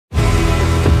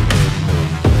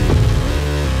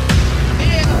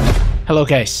Hello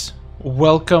guys,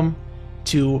 welcome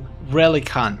to Relic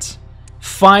Hunt.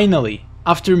 Finally,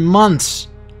 after months.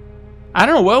 I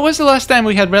don't know, what was the last time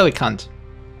we had Relic Hunt?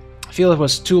 I feel it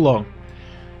was too long.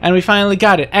 And we finally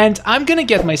got it. And I'm gonna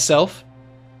get myself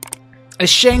a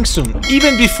Shang Tsung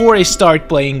even before I start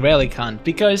playing Relic Hunt,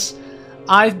 because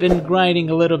I've been grinding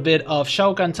a little bit of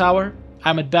Shao Kahn Tower.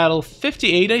 I'm at battle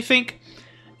 58, I think.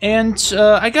 And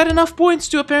I got enough points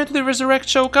to apparently resurrect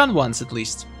Shao Kahn once at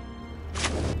least.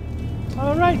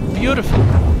 Alright, beautiful.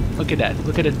 Look at that.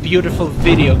 Look at that beautiful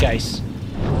video, guys.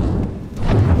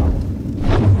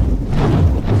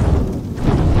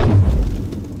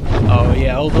 Oh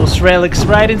yeah, all those relics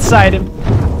right inside him.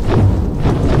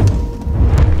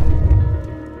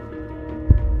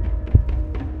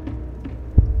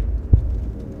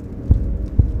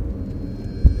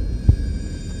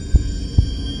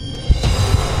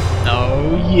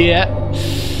 Oh yeah.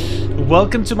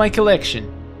 Welcome to my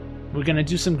collection. We're gonna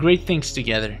do some great things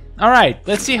together. Alright,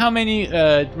 let's see how many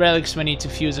relics we need to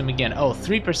fuse them again. Oh,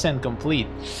 3% complete.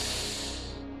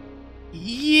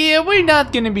 Yeah, we're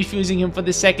not gonna be fusing him for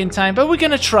the second time, but we're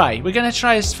gonna try. We're gonna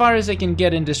try as far as I can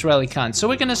get in this Relic Hunt. So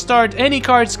we're gonna start, any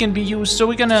cards can be used,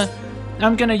 so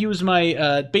I'm gonna use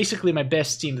my, basically my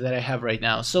best team that I have right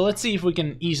now. So let's see if we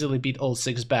can easily beat all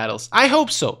 6 battles. I hope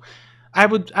so. I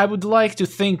would like to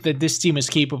think that this team is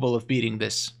capable of beating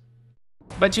this.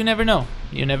 But you never know.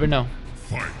 You never know.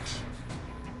 Fight.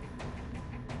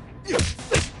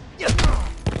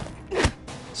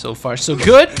 So far, so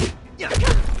good.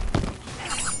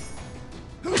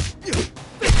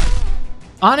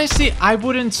 Honestly, I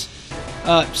wouldn't...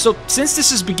 so, since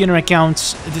this is beginner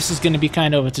accounts, this is going to be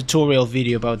kind of a tutorial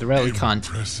video about the Relic Hunt.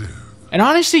 And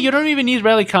honestly, you don't even need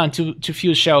Relic Hunt to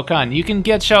fuse Shao Kahn. You can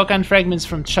get Shao Kahn fragments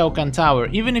from Shao Kahn Tower,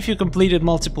 even if you complete it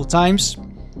multiple times.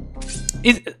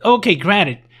 Okay,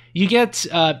 granted, you get...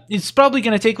 it's probably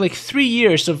going to take like 3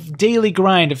 years of daily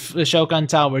grind of Shao Kahn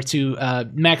Tower to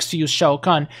max fuse Shao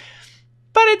Kahn.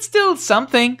 But it's still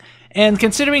something. And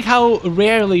considering how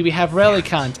rarely we have Relic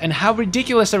Hunt and how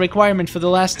ridiculous a requirement for the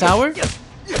last tower,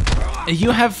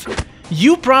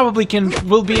 you probably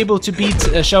will be able to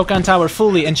beat Shao Kahn Tower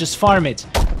fully and just farm it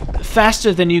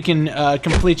faster than you can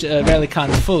complete Relic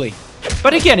Hunt fully.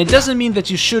 But again, it doesn't mean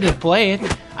that you shouldn't play it.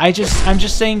 I'm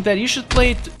just saying that you should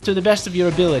play it to the best of your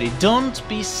ability. Don't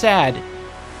be sad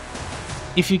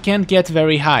if you can't get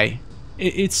very high.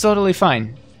 It's totally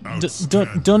fine.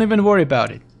 Don't even worry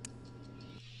about it.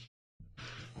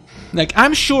 Like,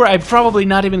 I'm sure I'm probably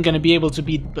not even gonna be able to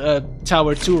beat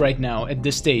Tower 2 right now at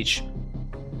this stage.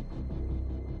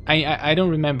 I don't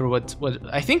remember what...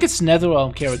 I think it's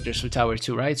Netherrealm characters for Tower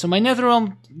 2, right? So my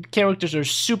Netherrealm characters are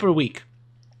super weak.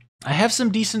 I have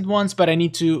some decent ones, but I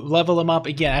need to level them up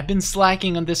again. I've been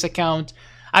slacking on this account.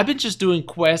 I've been just doing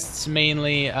quests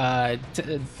mainly.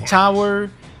 Tower.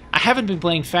 I haven't been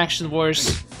playing Faction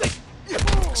Wars.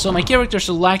 So my characters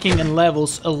are lacking in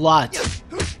levels a lot.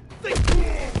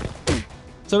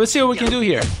 So let's see what we can do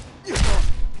here.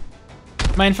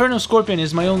 My Inferno Scorpion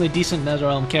is my only decent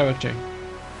Netherrealm character.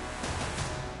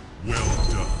 Well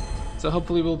done. So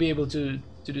hopefully we'll be able to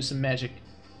do some magic.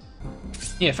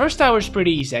 Yeah, first tower is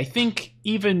pretty easy. I think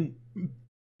even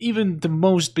the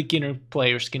most beginner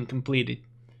players can complete it.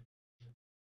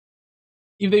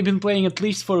 If they've been playing at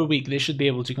least for a week, they should be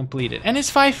able to complete it. And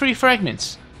it's 5 free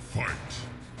fragments. Fight.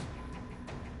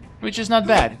 Which is not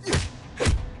bad.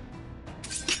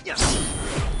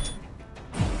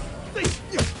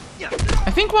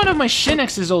 I think one of my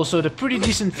Shinx is also a pretty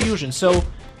decent fusion, so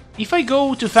if I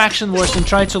go to Faction Wars and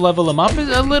try to level them up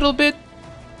a little bit,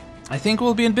 I think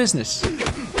we'll be in business.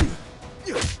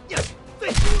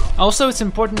 Also, it's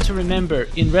important to remember,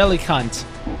 in Relic Hunt,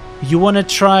 you want to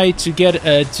try to get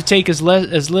to take as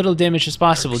little damage as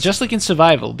possible, just like in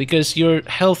Survival, because your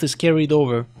health is carried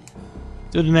over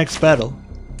to the next battle.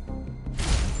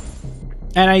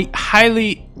 And I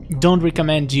highly don't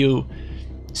recommend you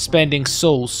spending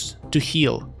souls to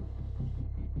heal.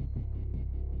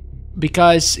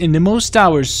 Because in the most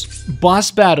towers, boss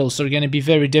battles are going to be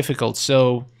very difficult,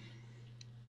 so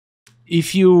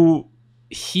if you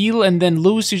heal and then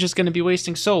lose, you're just going to be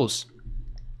wasting souls.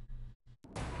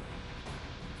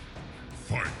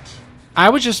 Fight. I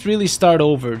would just really start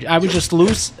over. I would just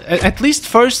lose at least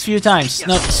first few times.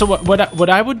 No, so what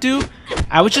I would do,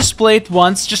 I would just play it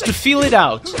once just to feel it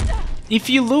out. If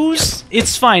you lose,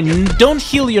 it's fine. Don't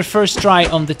heal your first try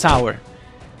on the tower.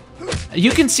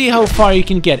 You can see how far you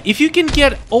can get. If you can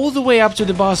get all the way up to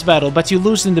the boss battle, but you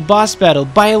lose in the boss battle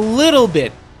by a little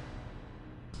bit,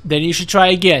 then you should try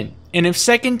again. And if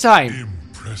second time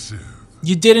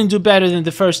you didn't do better than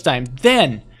the first time,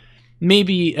 then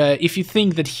maybe if you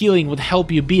think that healing would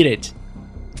help you beat it,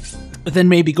 then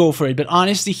maybe go for it. But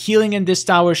honestly, healing in this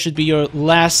tower should be your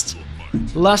last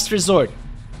resort.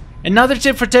 Another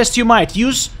tip for Test You Might,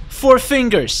 use 4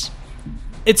 fingers.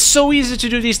 It's so easy to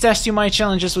do these Test You Might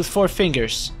challenges with 4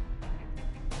 fingers.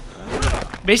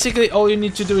 Basically, all you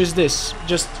need to do is this.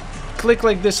 Just click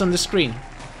like this on the screen.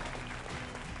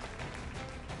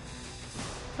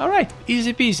 Alright,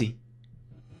 easy peasy.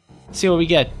 See what we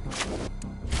get.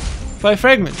 5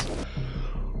 fragments.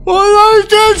 Oh,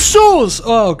 10 souls!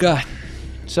 Oh god.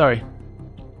 Sorry.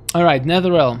 Alright,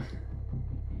 Netherrealm.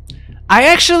 I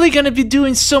actually gonna be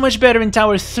doing so much better in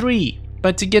Tower 3.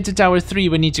 But to get to Tower 3,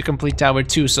 we need to complete Tower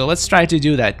 2. So let's try to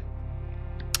do that.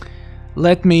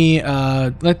 Let me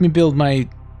build my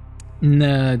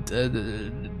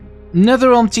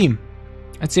Netherrealm team.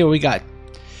 Let's see what we got.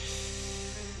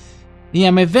 Yeah,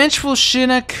 my Vengeful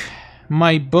Shinnok,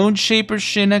 my Bone Shaper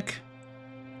Shinnok,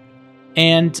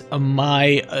 and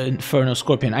my Inferno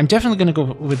Scorpion. I'm definitely gonna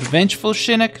go with Vengeful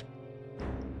Shinnok,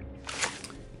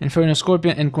 Inferno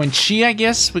Scorpion, and Quan Chi, I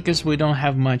guess, because we don't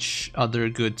have much other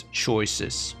good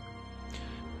choices.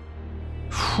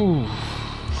 Whew.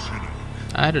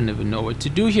 I don't even know what to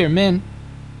do here, man.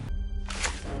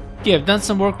 Yeah, I've done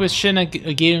some work with Shinnok,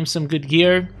 I gave him some good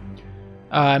gear.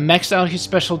 Maxed out his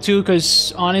special 2,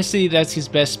 because honestly, that's his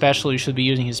best special. You should be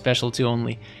using his special 2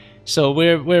 only. So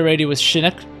we're ready with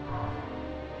Shinnok.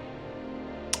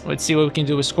 Let's see what we can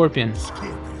do with Scorpion.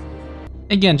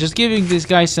 Again, just giving this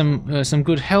guy some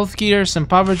good health gear, some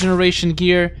power generation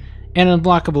gear, and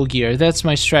unblockable gear. That's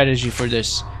my strategy for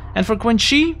this. And for Quan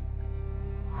Chi,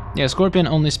 yeah, Scorpion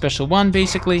only special 1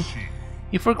 basically.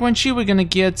 For Quan Chi, we're gonna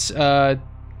get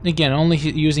again only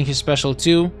using his special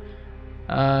 2.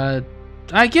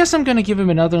 I guess I'm gonna give him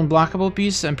another unblockable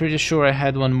piece. I'm pretty sure I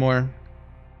had one more.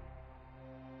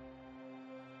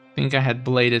 I think I had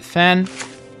Bladed Fan.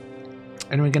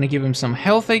 And we're gonna give him some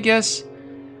health, I guess.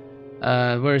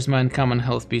 Where's my uncommon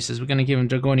health pieces? We're gonna give him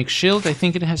Dragonic Shield. I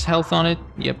think it has health on it.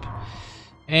 Yep.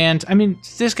 And, I mean,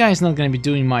 this guy is not gonna be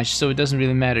doing much, so it doesn't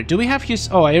really matter. Do we have his...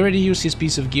 Oh, I already used his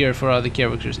piece of gear for other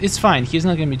characters. It's fine, he's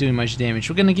not gonna be doing much damage.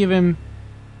 We're gonna give him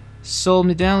Soul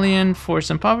Medallion for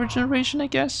some power generation, I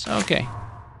guess? Okay.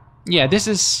 Yeah, this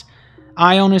is...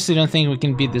 I honestly don't think we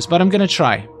can beat this, but I'm gonna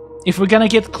try. If we're gonna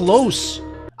get close,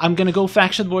 I'm gonna go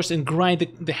Faction Wars and grind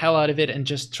the hell out of it and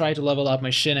just try to level up my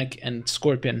Shinnok and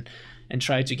Scorpion and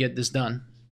try to get this done.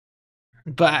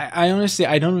 But I honestly,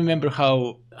 I don't remember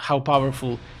how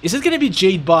powerful... Is it gonna be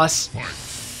Jade boss?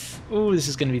 Ooh, this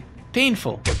is gonna be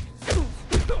painful.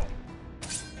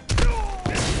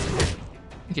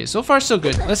 Okay, so far so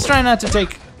good. Let's try not to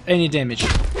take any damage.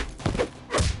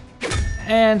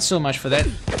 And so much for that.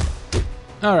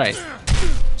 Alright.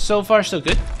 So far so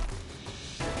good.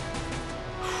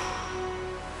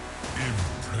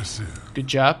 Impressive. Good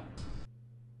job.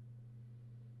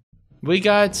 We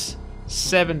got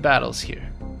 7 battles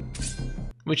here.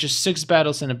 Which is 6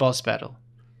 battles and a boss battle.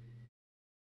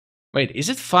 Wait, is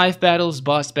it 5 battles,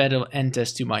 boss battle, and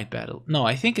Test You Might battle? No,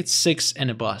 I think it's 6 and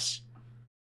a boss.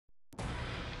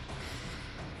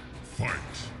 Fight.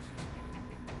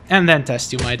 And then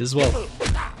Test You Might as well.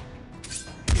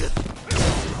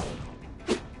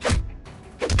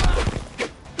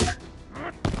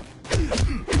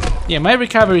 Yeah, my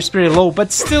recovery is pretty low,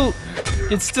 but still,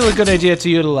 it's still a good idea to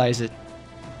utilize it.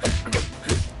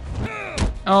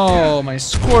 Oh, my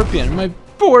Scorpion, my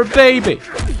poor baby.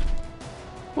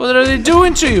 What are they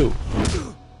doing to you?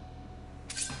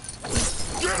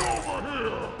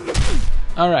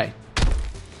 Alright.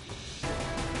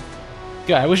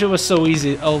 God, I wish it was so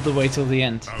easy all the way till the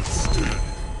end.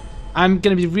 I'm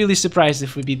gonna be really surprised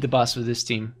if we beat the boss with this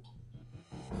team.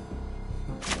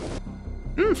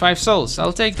 5 souls,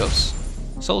 I'll take those.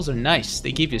 Souls are nice,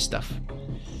 they give you stuff.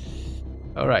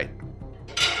 Alright.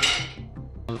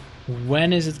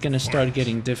 When is it gonna start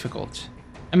getting difficult?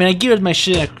 I mean, I geared my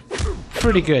shit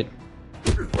pretty good.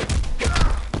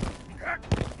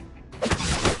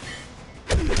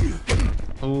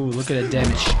 Oh, look at that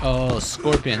damage. Oh,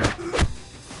 Scorpion.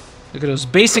 Look at those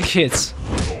basic hits.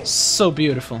 So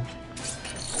beautiful.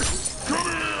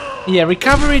 Yeah,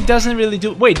 recovery doesn't really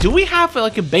do... Wait, do we have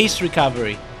like a base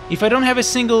recovery? If I don't have a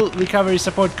single recovery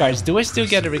support cards, do I still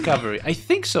get a recovery? I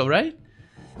think so, right?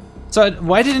 So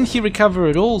why didn't he recover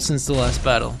at all since the last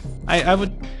battle? I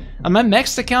would... On my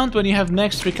maxed account, when you have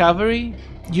maxed recovery,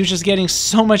 you're just getting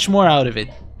so much more out of it.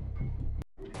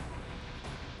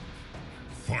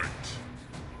 Fight.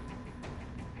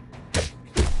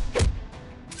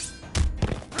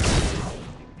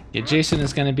 Yeah, Jason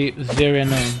is gonna be very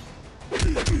annoying.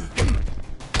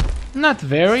 Not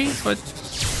very, but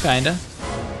kinda.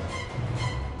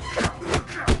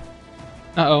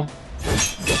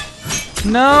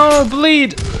 No,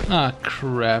 bleed! Ah,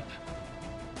 crap.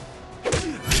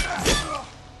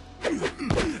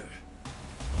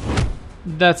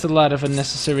 That's a lot of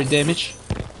unnecessary damage.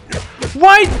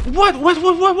 Why? What?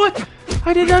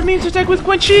 I did not mean to attack with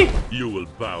Quan Chi! You will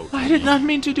bow. I did not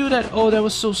mean to do that. Oh, that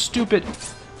was so stupid.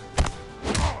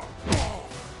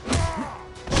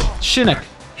 Shinnok.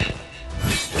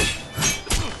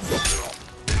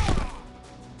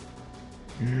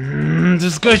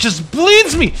 This guy just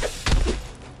bleeds me!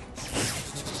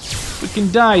 We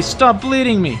can die. Stop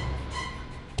bleeding me.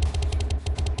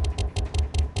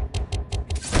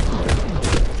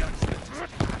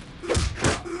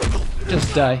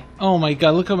 Just die. Oh my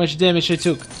god, look how much damage I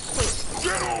took.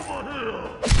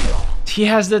 He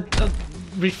has that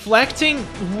reflecting.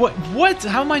 What?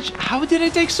 How much? How did I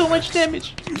take so much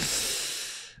damage?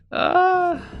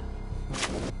 I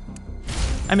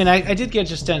mean, I did get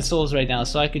just 10 souls right now,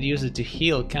 so I could use it to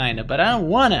heal, kinda, but I don't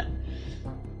wanna.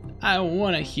 I don't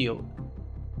wanna heal.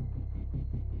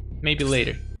 Maybe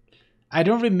later. I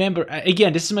don't remember.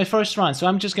 Again, this is my first run, so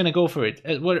I'm just gonna go for it.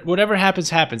 Whatever happens,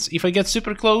 happens. If I get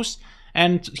super close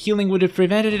and healing would have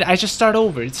prevented it, I just start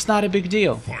over. It's not a big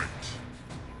deal.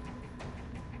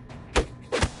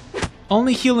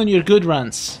 Only heal on your good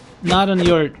runs, not on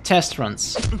your test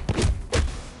runs.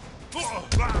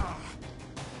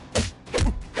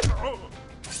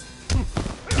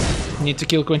 Need to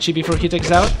kill Quan Chi before he takes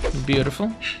out.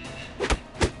 Beautiful.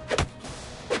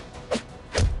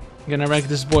 Gonna wreck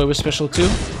this boy with special 2. I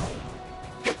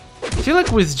feel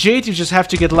like with Jade you just have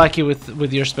to get lucky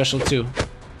with your special 2.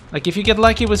 Like if you get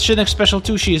lucky with Shinnok's special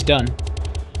 2, she is done.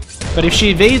 But if she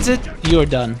evades it, you're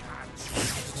done.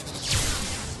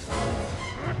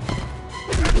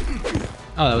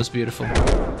 Oh, that was beautiful.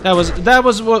 That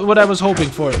was what I was hoping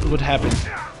for would happen.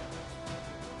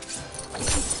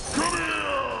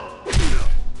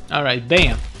 Alright,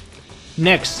 bam.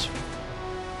 Next.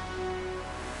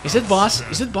 Is it boss?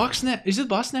 Is it boss next? Is it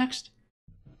boss next?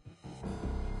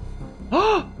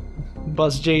 Oh!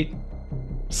 Boss Jade.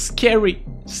 Scary.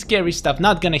 Scary stuff.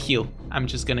 Not gonna heal. I'm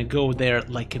just gonna go there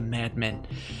like a madman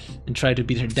and try to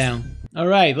beat her down.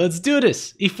 Alright, let's do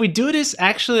this. If we do this,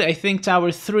 actually, I think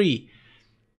Tower 3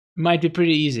 might be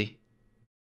pretty easy.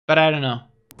 But I don't know.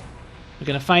 We're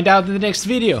gonna find out in the next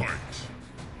video.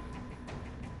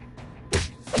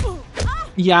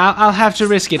 Yeah, I'll have to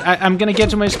risk it. I'm gonna get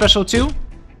to my special 2,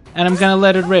 and I'm gonna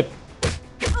let it rip.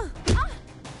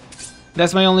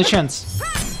 That's my only chance.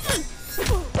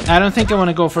 I don't think I want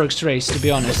to go for X-rays, to be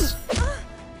honest.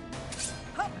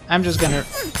 I'm just gonna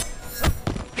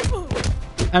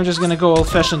go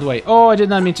old-fashioned way. Oh, I did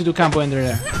not mean to do combo ender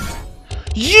there.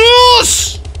 Yes!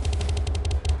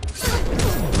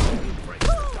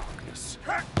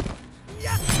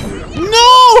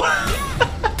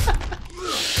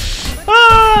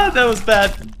 That was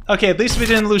bad. Okay, at least we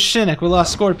didn't lose Shinnok, we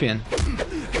lost Scorpion.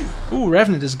 Ooh,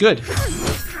 Revenant is good.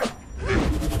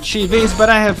 She evades, but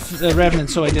I have Revenant,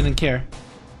 so I didn't care.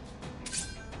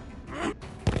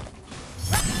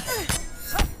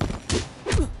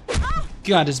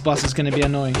 God, this boss is gonna be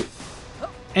annoying.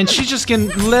 And she just can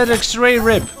let X-ray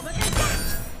rip.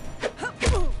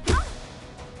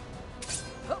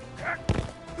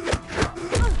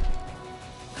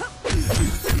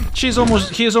 He is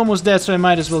almost dead, so I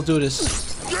might as well do this.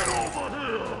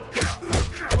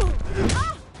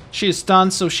 She is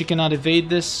stunned, so she cannot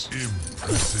evade this.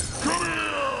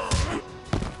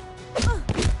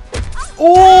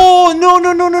 Oh,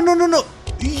 no.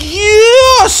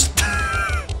 Yes!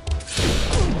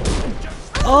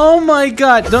 Oh my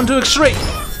god, don't do X-ray.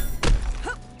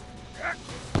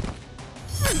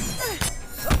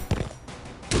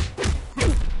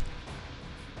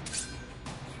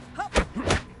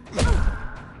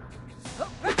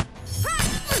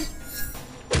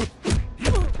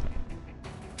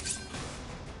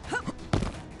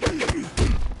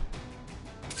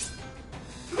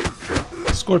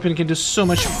 Scorpion can do so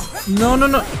much. No.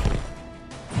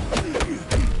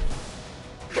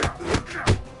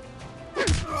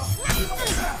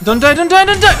 Don't die.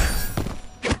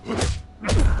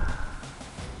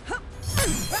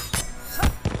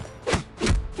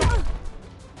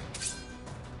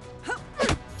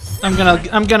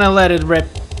 I'm gonna let it rip.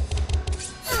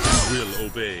 Will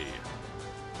obey.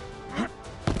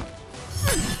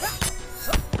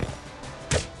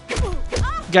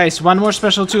 Guys, one more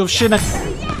special 2 of Shinnok.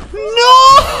 No!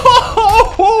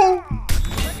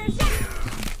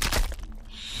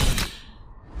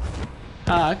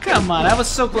 Ah, come on, I was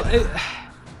so close.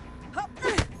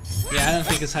 Yeah, I don't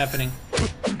think it's happening.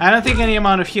 I don't think any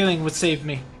amount of healing would save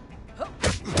me.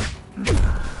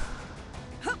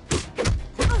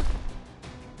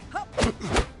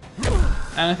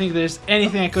 I don't think there's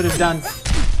anything I could have done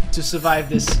to survive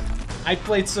this. I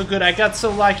played so good, I got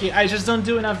so lucky, I just don't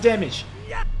do enough damage.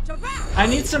 I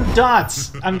need some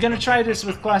dots. I'm gonna try this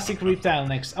with Classic Reptile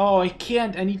next. Oh, I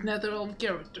can't, I need Netherrealm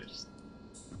characters.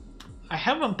 I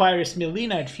have Vampirus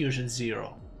Melina at Fusion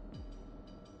 0.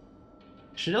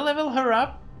 Should I level her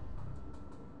up?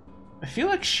 I feel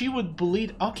like she would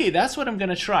bleed. Okay, that's what I'm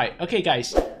gonna try. Okay,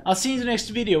 guys, I'll see you in the next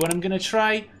video when I'm gonna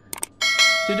try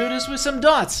to do this with some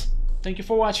dots. Thank you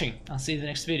for watching. I'll see you in the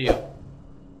next video.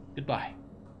 Goodbye.